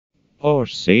or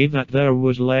say that there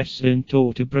was less in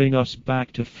tow to bring us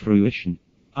back to fruition.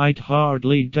 I'd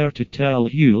hardly dare to tell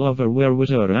you, lover, where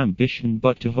was our ambition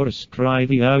but to horse try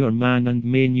the our man and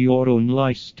main your own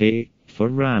lie stay, for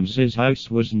Rams's house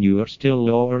was newer still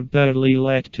or barely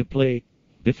let to play.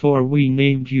 Before we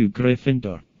named you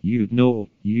Gryffindor, you'd know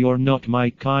you're not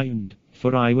my kind,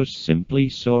 for I was simply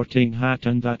sorting hat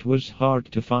and that was hard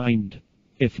to find.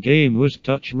 If game was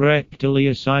touch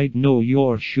reptilius, I'd know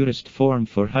your surest form,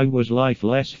 for how was life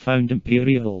less found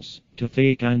Imperials, to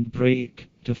fake and break,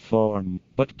 to form,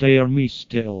 but dare me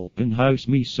still, in house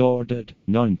me sordid,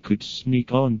 none could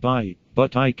sneak on by,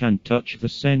 but I can touch the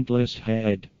scentless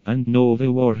head, and know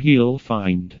the war he'll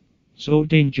find. So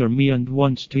danger me and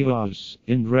once to us,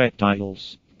 in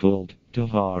reptiles, cold to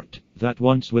heart, that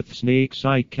once with snakes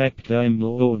I kept them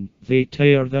alone, they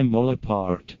tear them all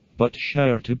apart. But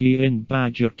sure to be in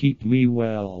badger keep me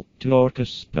well, to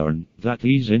Orcus spurn, that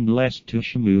these in less to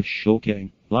Shamu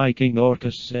shoking, liking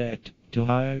Orcus set, to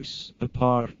house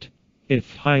apart.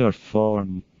 If higher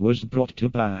form was brought to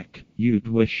back, you'd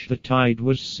wish the tide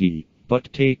was sea,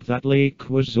 but take that lake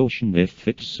was ocean if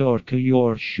it's Orca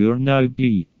you're sure now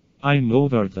be. I'm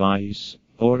over thys,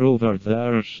 or over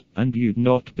theirs, and you'd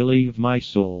not believe my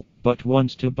soul. But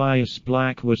once Tobias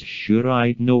Black was sure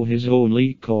I'd know his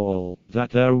only call, that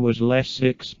there was less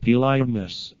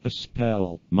Expelliarmus, a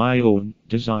spell, my own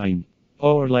design.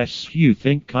 Or less you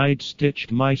think I'd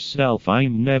stitched myself,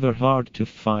 I'm never hard to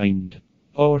find.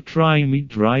 Or try me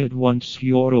dryad once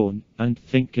your own, and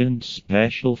think in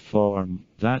special form,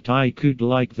 that I could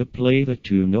like the play the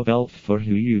tune of elf for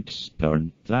who you'd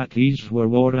spurn, that these were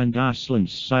war and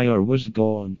Aslan's sire was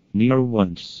gone, near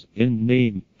once, in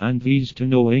name, and these to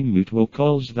knowing mutual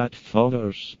calls that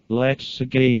fathers, let's a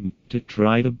game, to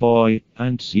try the boy,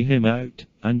 and see him out,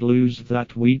 and lose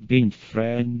that we'd been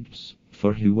friends,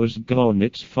 for who was gone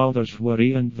its fathers were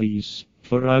and these,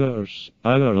 for ours,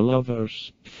 our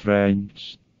lovers,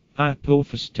 friends.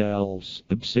 Apophis tells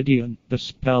Obsidian, the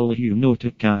spell you know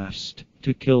to cast,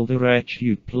 to kill the wretch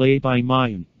you play by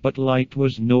mine, but light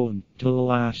was known to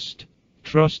last.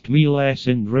 Trust me less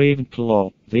in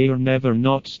Ravenclaw, they're never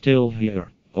not still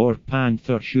here, or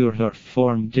Panther sure her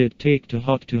form did take to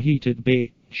hot to heated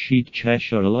bay, she'd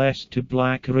Cheshire less to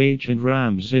black rage and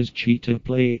Rams's cheetah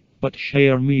play, but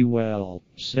share me well,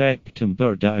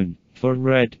 September down. For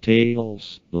red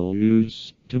tails,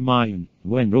 lose to mine,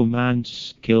 when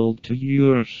romance killed to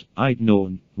yours, I'd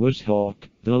known, was Hawk,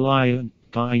 the lion,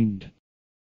 kind.